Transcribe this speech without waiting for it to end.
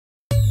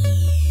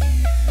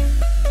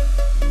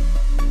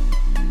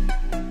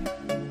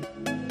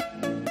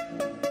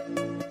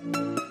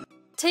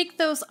Take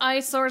those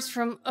eyesores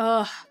from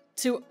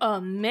to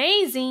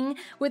amazing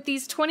with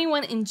these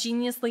 21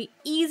 ingeniously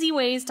easy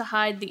ways to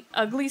hide the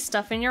ugly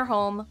stuff in your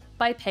home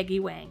by Peggy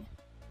Wang.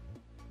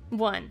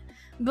 1.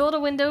 Build a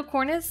window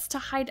cornice to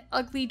hide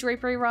ugly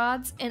drapery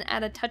rods and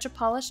add a touch of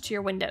polish to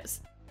your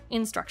windows.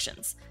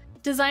 Instructions.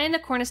 Design a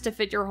cornice to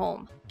fit your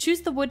home. Choose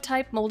the wood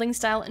type, molding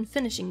style, and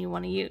finishing you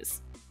want to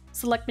use.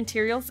 Select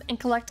materials and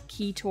collect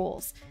key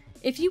tools.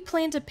 If you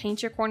plan to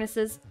paint your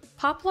cornices,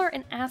 poplar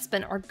and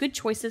aspen are good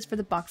choices for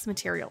the box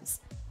materials.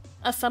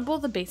 Assemble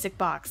the basic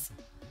box.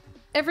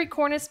 Every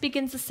cornice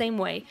begins the same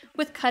way,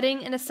 with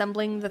cutting and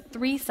assembling the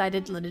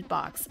 3-sided lidded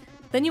box.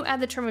 Then you add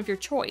the trim of your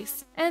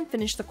choice and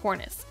finish the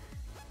cornice.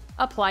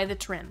 Apply the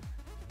trim.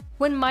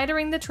 When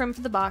mitering the trim for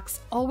the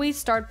box, always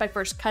start by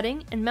first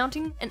cutting and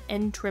mounting an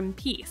end trim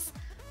piece,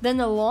 then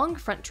the long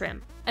front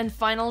trim, and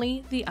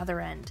finally the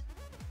other end.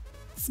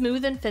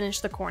 Smooth and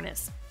finish the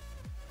cornice.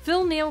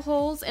 Fill nail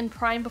holes and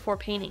prime before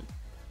painting.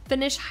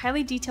 Finish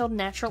highly detailed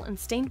natural and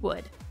stained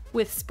wood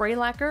with spray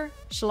lacquer,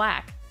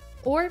 shellac,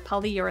 or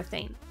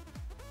polyurethane.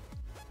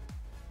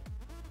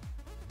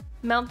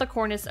 Mount the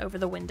cornice over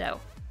the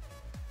window.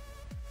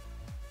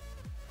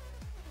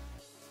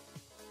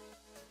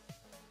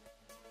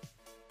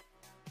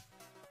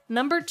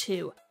 Number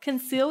 2.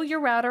 Conceal your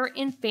router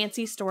in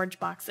fancy storage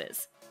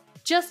boxes.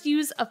 Just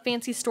use a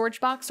fancy storage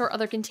box or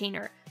other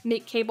container,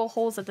 make cable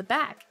holes at the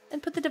back,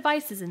 and put the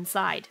devices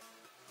inside.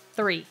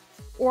 3.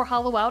 Or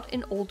hollow out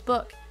an old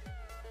book.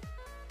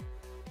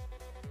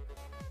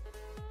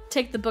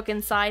 Take the book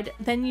inside,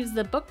 then use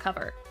the book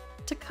cover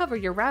to cover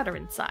your router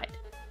inside.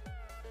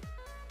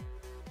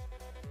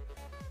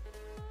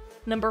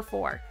 Number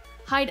 4.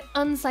 Hide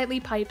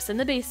unsightly pipes in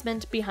the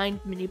basement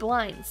behind mini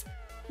blinds.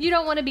 You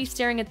don't want to be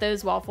staring at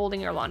those while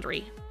folding your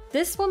laundry.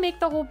 This will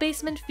make the whole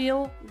basement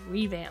feel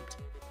revamped.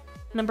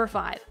 Number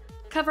 5.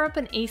 Cover up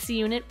an AC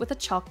unit with a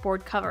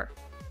chalkboard cover.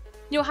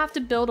 You'll have to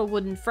build a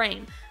wooden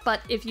frame,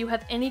 but if you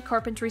have any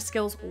carpentry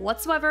skills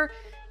whatsoever,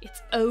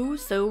 it's oh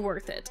so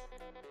worth it.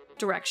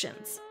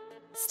 Directions.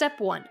 Step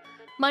 1.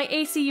 My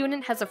AC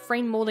unit has a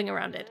frame molding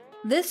around it.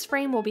 This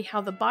frame will be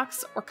how the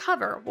box or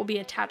cover will be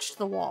attached to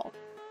the wall.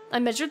 I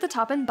measured the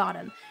top and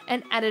bottom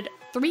and added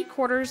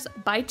 3/4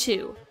 by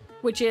 2,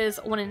 which is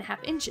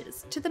 1.5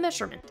 inches, to the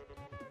measurement.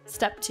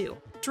 Step 2.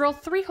 Drill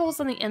 3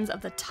 holes on the ends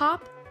of the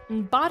top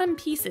and bottom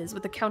pieces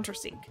with a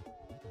countersink.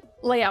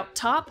 Lay out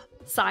top,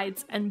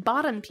 sides, and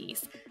bottom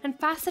piece and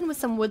fasten with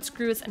some wood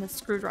screws and a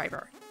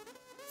screwdriver.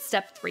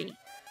 Step 3.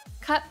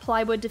 Cut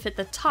plywood to fit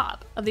the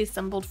top of the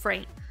assembled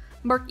frame.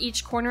 Mark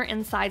each corner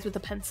and sides with a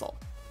pencil.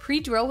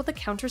 Pre-drill with a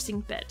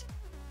countersink bit.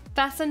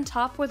 Fasten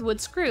top with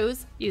wood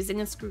screws using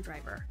a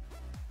screwdriver.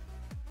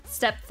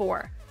 Step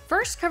 4.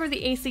 First, cover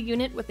the AC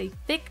unit with a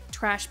thick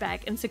trash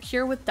bag and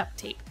secure with duct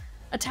tape.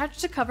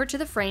 Attach the cover to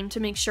the frame to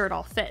make sure it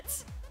all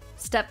fits.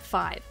 Step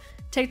 5.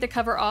 Take the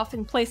cover off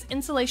and place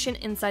insulation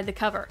inside the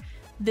cover.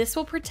 This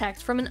will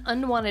protect from an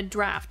unwanted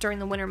draft during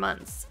the winter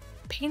months.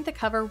 Paint the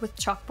cover with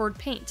chalkboard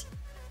paint.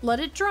 Let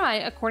it dry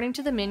according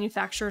to the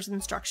manufacturer's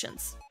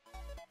instructions.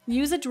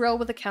 Use a drill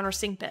with a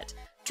countersink bit.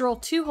 Drill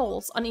 2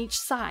 holes on each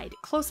side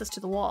closest to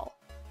the wall.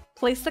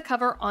 Place the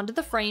cover onto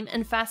the frame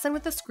and fasten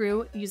with a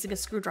screw using a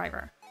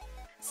screwdriver.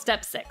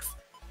 Step 6.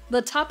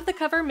 The top of the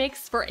cover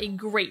makes for a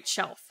great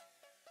shelf.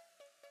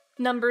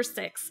 Number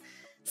 6.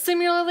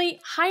 Similarly,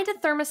 hide a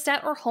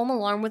thermostat or home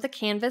alarm with a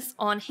canvas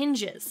on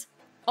hinges.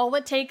 All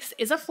it takes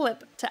is a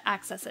flip to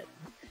access it.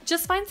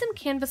 Just find some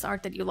canvas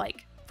art that you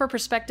like. For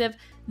perspective,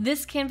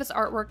 this canvas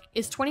artwork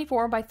is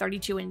 24 by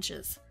 32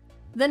 inches.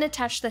 Then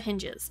attach the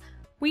hinges.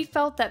 We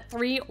felt that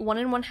 3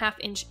 1.5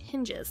 inch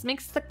hinges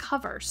makes the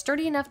cover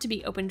sturdy enough to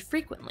be opened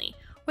frequently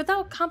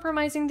without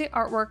compromising the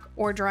artwork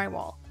or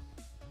drywall.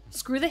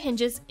 Screw the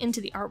hinges into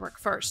the artwork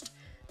first,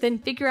 then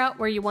figure out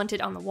where you want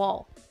it on the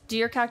wall. Do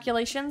your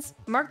calculations,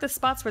 mark the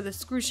spots where the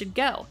screw should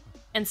go,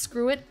 and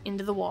screw it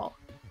into the wall.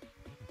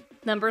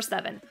 Number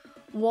 7.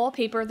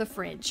 Wallpaper the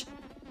fridge.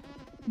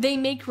 They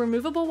make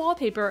removable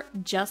wallpaper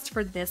just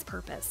for this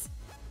purpose.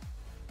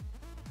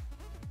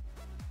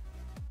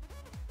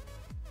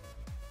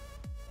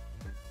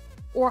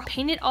 Or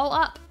paint it all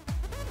up.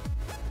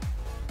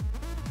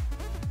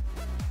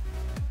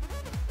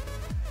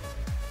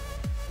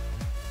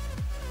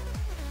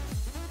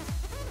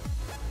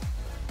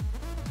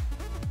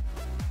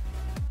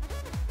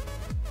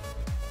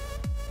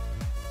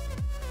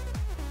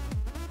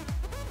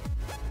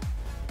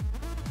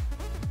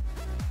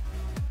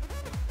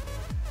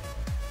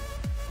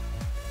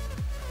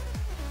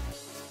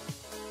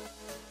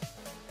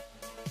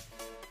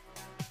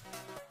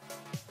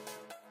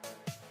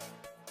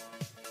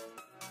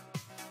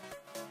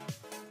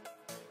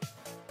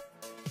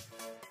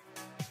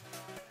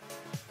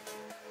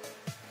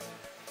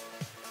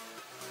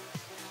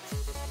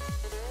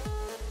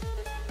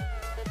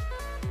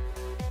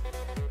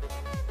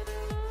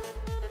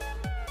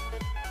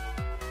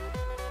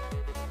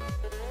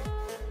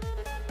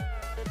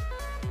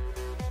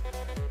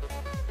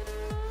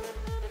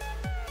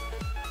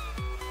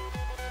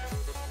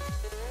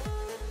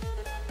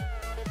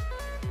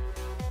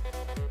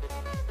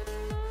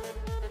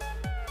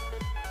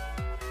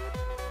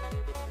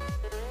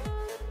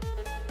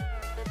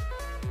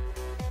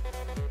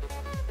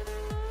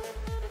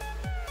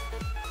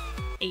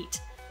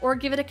 8, or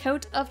give it a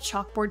coat of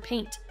chalkboard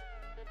paint.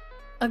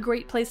 A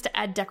great place to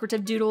add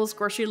decorative doodles,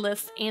 grocery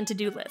lists, and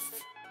to-do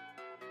lists.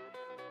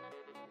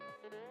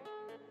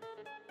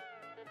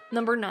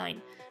 Number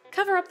 9.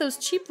 Cover up those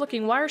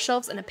cheap-looking wire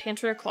shelves in a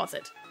pantry or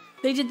closet.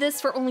 They did this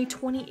for only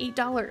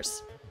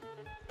 $28.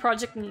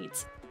 Project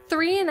needs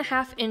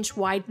 3.5-inch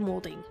wide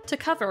molding to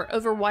cover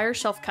over wire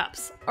shelf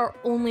cups, our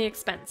only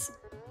expense.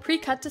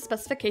 Pre-cut to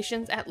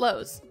specifications at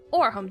Lowe's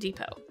or Home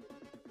Depot.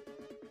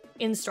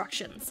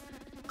 Instructions.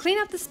 Clean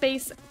out the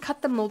space,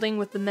 cut the molding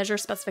with the measure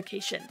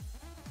specification.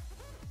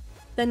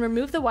 Then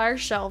remove the wire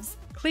shelves,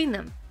 clean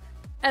them,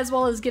 as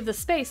well as give the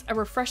space a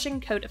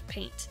refreshing coat of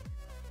paint.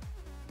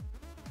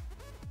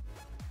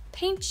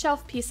 Paint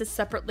shelf pieces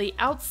separately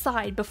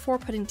outside before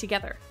putting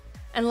together,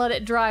 and let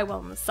it dry well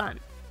in the sun.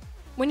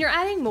 When you're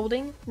adding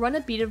molding, run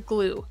a bead of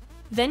glue,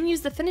 then use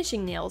the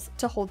finishing nails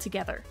to hold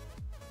together.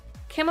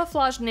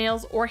 Camouflage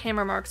nails or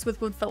hammer marks with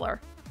wood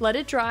filler. Let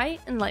it dry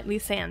and lightly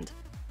sand.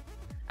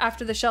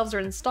 After the shelves are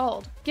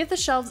installed, give the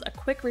shelves a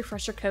quick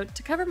refresher coat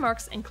to cover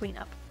marks and clean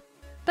up.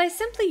 By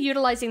simply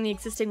utilizing the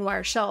existing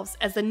wire shelves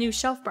as the new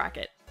shelf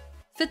bracket,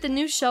 fit the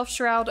new shelf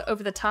shroud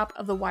over the top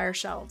of the wire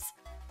shelves.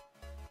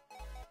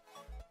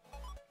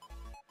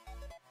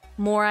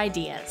 More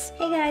ideas.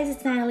 Hey guys,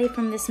 it's Natalie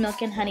from This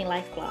Milk and Honey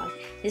Life blog.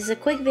 This is a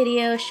quick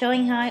video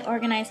showing how I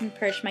organize and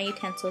purge my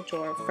utensil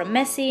drawer from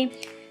messy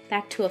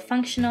back to a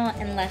functional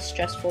and less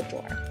stressful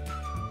drawer.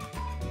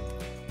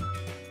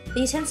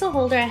 The utensil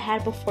holder I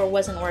had before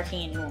wasn't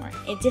working anymore.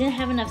 It didn't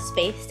have enough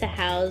space to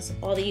house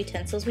all the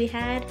utensils we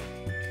had,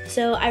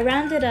 so I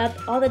rounded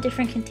up all the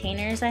different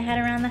containers I had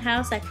around the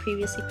house I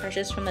previously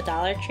purchased from the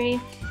Dollar Tree.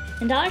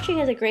 And Dollar Tree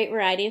has a great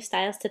variety of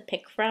styles to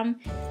pick from,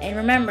 and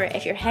remember,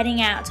 if you're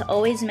heading out, to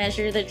always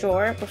measure the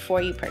drawer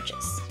before you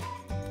purchase.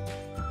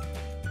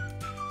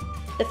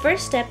 The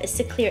first step is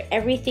to clear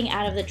everything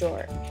out of the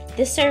drawer.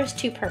 This serves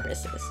two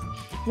purposes.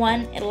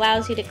 One, it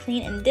allows you to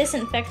clean and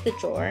disinfect the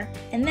drawer,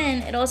 and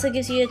then it also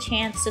gives you a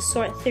chance to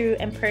sort through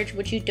and purge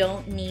what you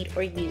don't need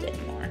or use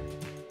anymore.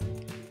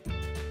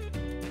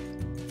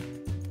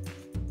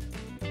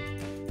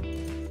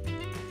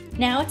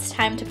 Now it's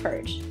time to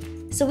purge.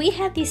 So we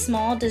had these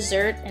small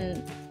dessert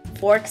and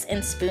forks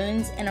and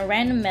spoons and a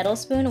random metal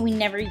spoon we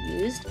never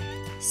used,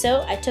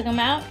 so I took them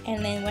out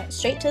and then went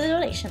straight to the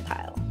donation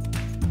pile.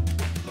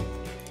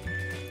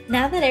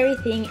 Now that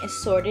everything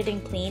is sorted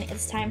and clean,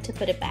 it's time to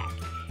put it back.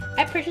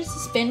 I purchased a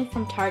spoon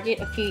from Target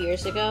a few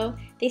years ago.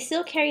 They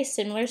still carry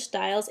similar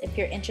styles. If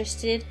you're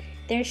interested,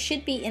 there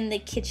should be in the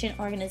kitchen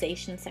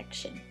organization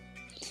section.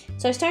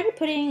 So I started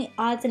putting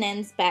odds and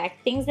ends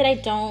back, things that I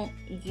don't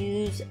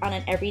use on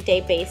an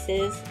everyday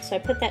basis, so I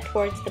put that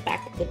towards the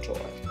back of the drawer.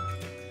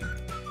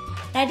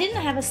 Now I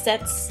didn't have a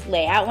set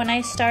layout when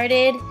I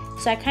started,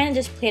 so I kind of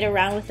just played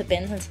around with the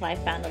bins until I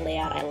found a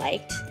layout I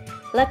liked.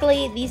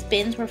 Luckily, these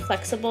bins were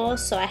flexible,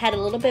 so I had a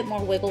little bit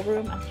more wiggle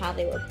room on how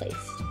they were placed.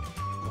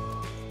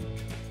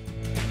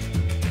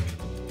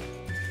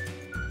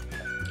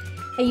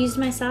 I used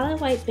my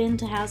solid white bin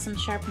to house some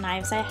sharp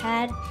knives I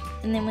had,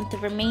 and then with the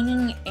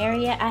remaining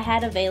area I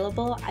had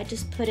available, I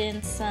just put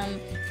in some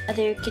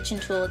other kitchen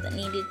tools that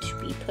needed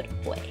to be put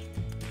away.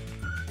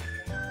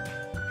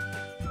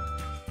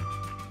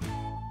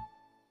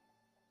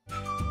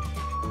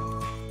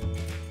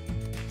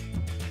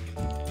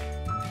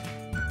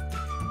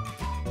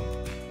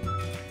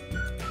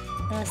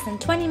 In less than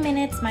 20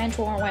 minutes, my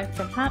drawer went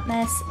from hot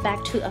mess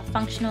back to a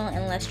functional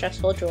and less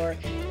stressful drawer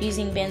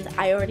using bins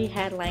I already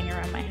had lying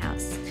around my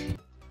house.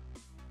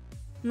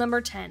 Number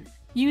 10.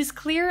 Use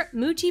clear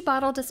Muji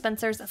bottle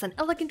dispensers as an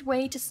elegant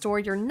way to store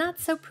your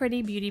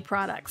not-so-pretty beauty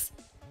products.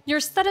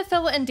 Your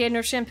Cetaphil and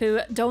dandruff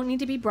shampoo don't need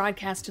to be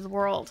broadcast to the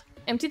world.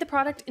 Empty the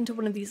product into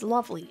one of these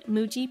lovely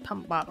Muji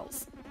pump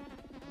bottles.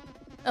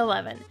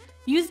 11.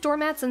 Use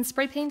doormats and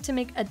spray paint to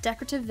make a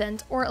decorative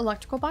vent or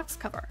electrical box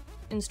cover.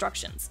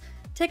 Instructions.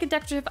 Take a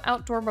decorative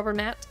outdoor rubber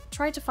mat,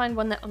 try to find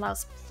one that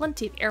allows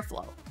plenty of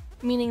airflow,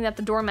 meaning that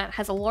the doormat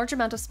has a large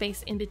amount of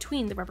space in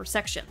between the rubber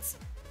sections.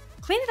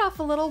 Clean it off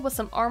a little with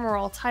some Armor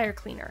All tire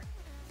cleaner.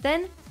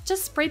 Then,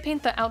 just spray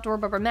paint the outdoor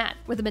rubber mat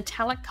with a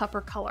metallic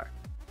copper color.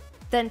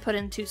 Then put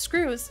in 2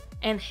 screws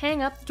and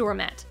hang up the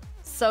doormat.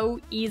 So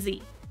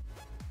easy.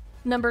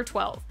 Number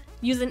 12.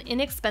 Use an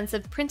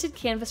inexpensive printed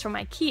canvas from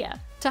IKEA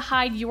to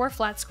hide your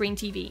flat screen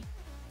TV.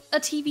 A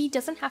TV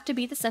doesn't have to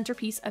be the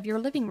centerpiece of your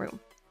living room.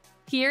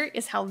 Here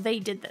is how they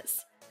did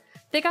this.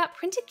 They got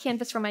printed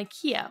canvas from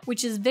IKEA,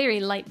 which is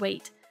very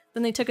lightweight.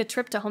 Then they took a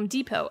trip to Home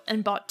Depot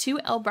and bought 2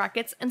 L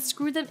brackets and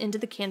screwed them into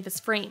the canvas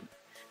frame.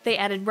 They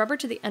added rubber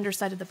to the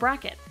underside of the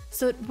bracket,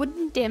 so it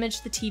wouldn't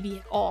damage the TV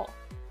at all.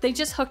 They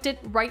just hooked it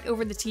right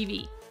over the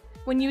TV.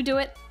 When you do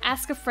it,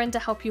 ask a friend to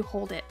help you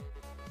hold it.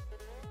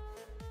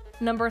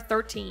 Number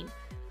 13.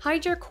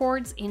 Hide your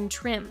cords in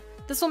trim.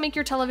 This will make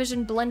your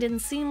television blend in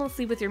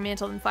seamlessly with your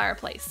mantle and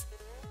fireplace.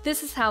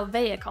 This is how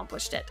they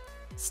accomplished it.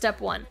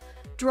 Step 1.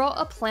 Draw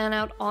a plan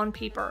out on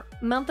paper.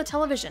 Mount the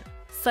television,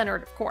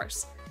 centered of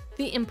course.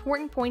 The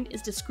important point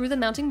is to screw the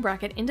mounting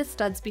bracket into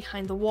studs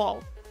behind the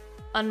wall.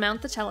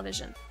 Unmount the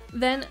television.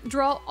 Then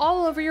draw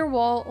all over your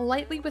wall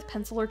lightly with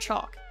pencil or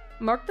chalk.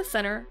 Mark the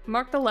center,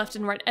 mark the left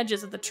and right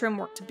edges of the trim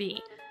work to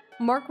be.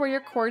 Mark where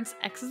your cords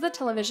exit the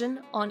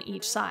television on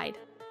each side.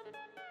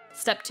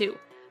 Step 2.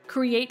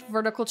 Create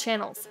vertical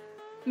channels.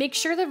 Make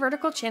sure the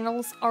vertical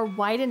channels are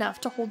wide enough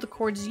to hold the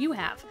cords you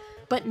have,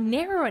 but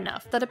narrow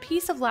enough that a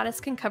piece of lattice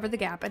can cover the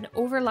gap and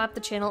overlap the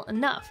channel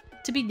enough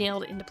to be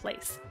nailed into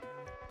place.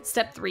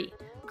 Step 3.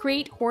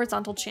 Create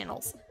horizontal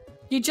channels.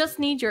 You just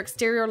need your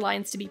exterior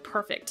lines to be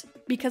perfect,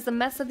 because the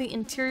mess of the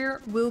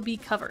interior will be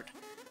covered.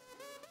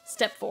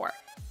 Step 4.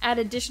 Add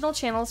additional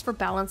channels for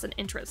balance and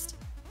interest.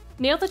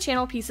 Nail the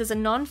channel pieces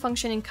and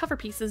non-functioning cover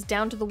pieces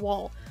down to the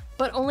wall,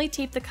 but only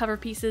tape the cover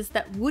pieces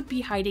that would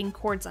be hiding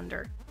cords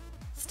under.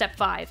 Step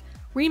 5.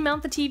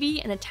 Remount the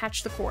TV and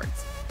attach the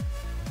cords.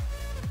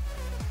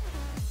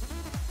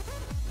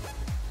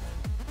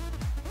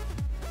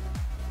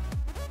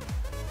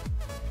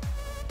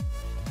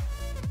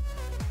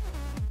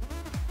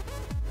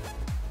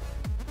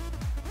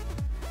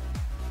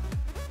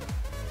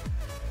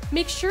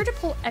 Make sure to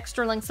pull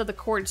extra lengths of the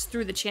cords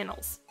through the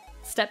channels.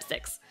 Step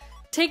 6.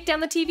 Take down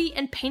the TV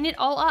and paint it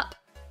all up.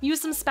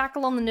 Use some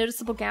spackle on the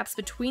noticeable gaps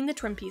between the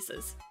trim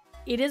pieces.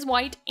 It is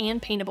white and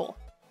paintable.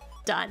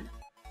 Done.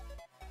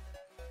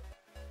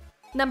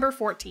 Number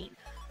 14.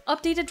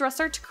 Update a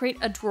dresser to create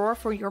a drawer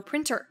for your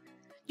printer.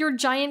 Your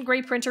giant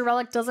gray printer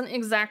relic doesn't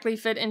exactly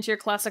fit into your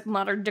classic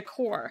modern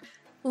decor.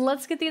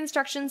 Let's get the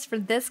instructions for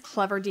this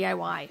clever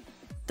DIY.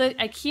 The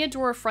IKEA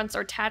drawer fronts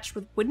are attached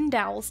with wooden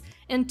dowels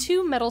and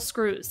 2 metal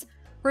screws.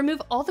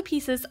 Remove all the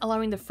pieces,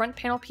 allowing the front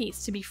panel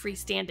piece to be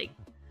freestanding.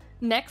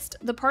 Next,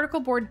 the particle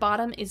board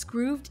bottom is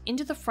grooved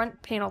into the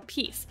front panel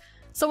piece,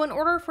 so in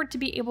order for it to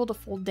be able to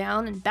fold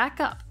down and back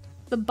up,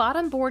 the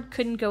bottom board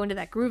couldn't go into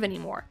that groove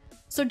anymore,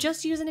 so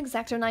just use an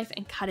X-Acto knife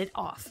and cut it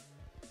off.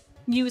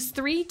 Use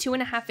 3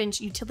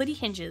 2.5-inch utility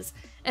hinges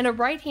and a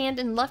right hand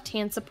and left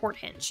hand support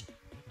hinge.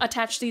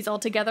 Attach these all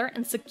together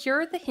and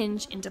secure the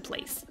hinge into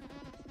place.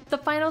 The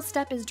final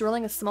step is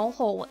drilling a small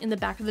hole in the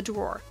back of the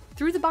drawer,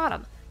 through the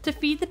bottom, to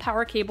feed the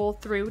power cable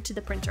through to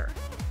the printer.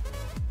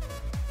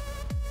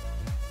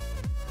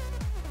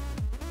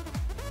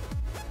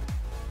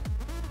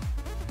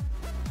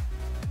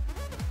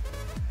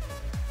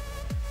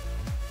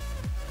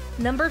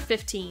 Number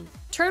 15.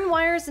 Turn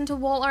wires into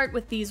wall art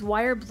with these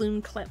wire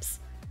bloom clips.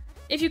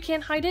 If you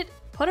can't hide it,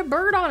 put a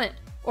bird on it,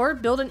 or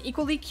build an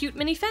equally cute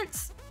mini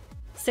fence.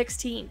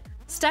 16.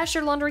 Stash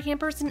your laundry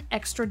hampers in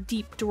extra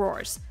deep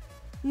drawers.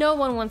 No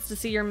one wants to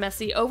see your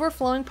messy,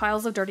 overflowing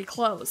piles of dirty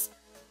clothes.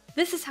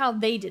 This is how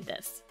they did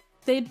this.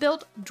 They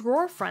built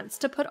drawer fronts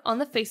to put on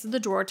the face of the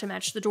drawer to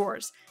match the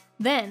doors,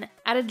 then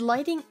added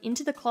lighting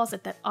into the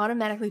closet that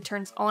automatically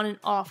turns on and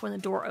off when the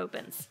door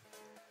opens.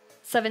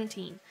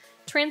 17.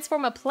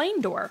 Transform a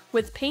plain door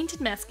with painted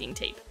masking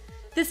tape.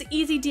 This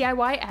easy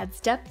DIY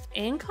adds depth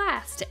and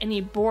class to any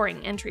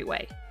boring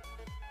entryway.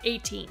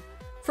 18.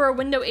 For a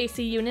window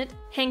AC unit,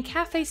 hang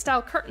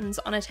cafe-style curtains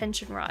on a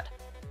tension rod.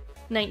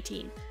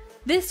 19.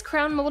 This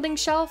crown molding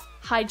shelf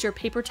hides your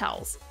paper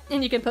towels,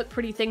 and you can put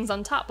pretty things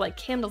on top like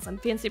candles and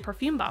fancy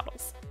perfume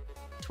bottles.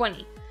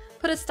 20.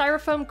 Put a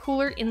styrofoam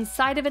cooler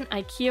inside of an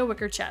IKEA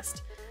wicker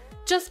chest.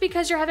 Just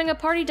because you're having a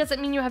party doesn't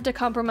mean you have to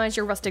compromise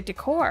your rustic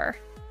decor.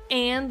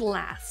 And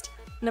last,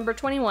 number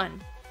 21.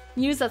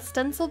 Use a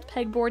stenciled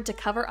pegboard to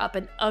cover up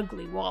an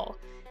ugly wall.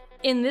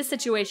 In this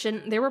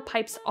situation, there were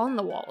pipes on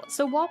the wall,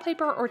 so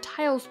wallpaper or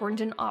tiles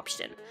weren't an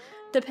option.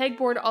 The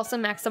pegboard also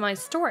maximized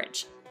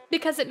storage,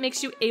 because it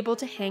makes you able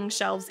to hang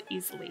shelves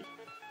easily.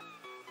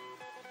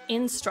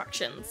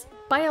 Instructions.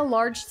 Buy a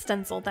large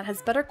stencil that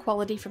has better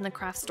quality from the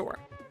craft store.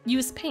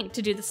 Use paint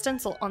to do the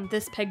stencil on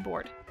this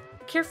pegboard.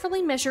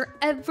 Carefully measure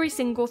every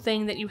single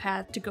thing that you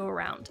have to go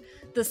around.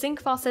 The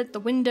sink faucet, the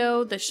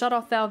window, the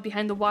shutoff valve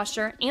behind the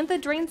washer, and the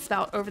drain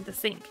spout over the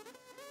sink.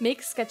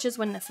 Make sketches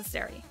when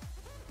necessary.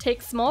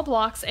 Take small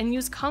blocks and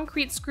use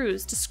concrete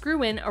screws to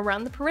screw in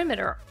around the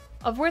perimeter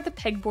of where the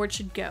pegboard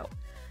should go.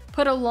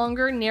 Put a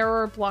longer,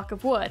 narrower block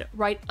of wood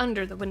right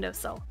under the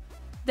windowsill.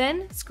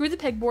 Then, screw the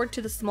pegboard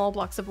to the small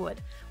blocks of wood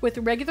with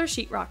regular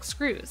sheetrock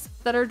screws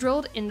that are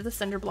drilled into the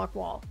cinder block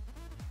wall.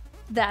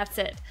 That's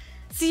it.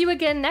 See you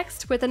again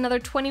next with another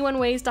 21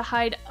 ways to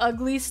hide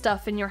ugly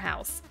stuff in your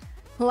house.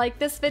 Like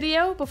this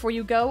video before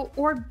you go,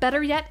 or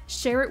better yet,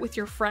 share it with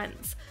your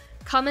friends.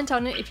 Comment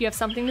on it if you have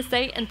something to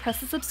say, and press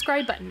the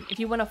subscribe button if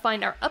you want to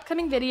find our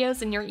upcoming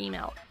videos in your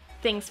email.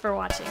 Thanks for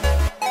watching.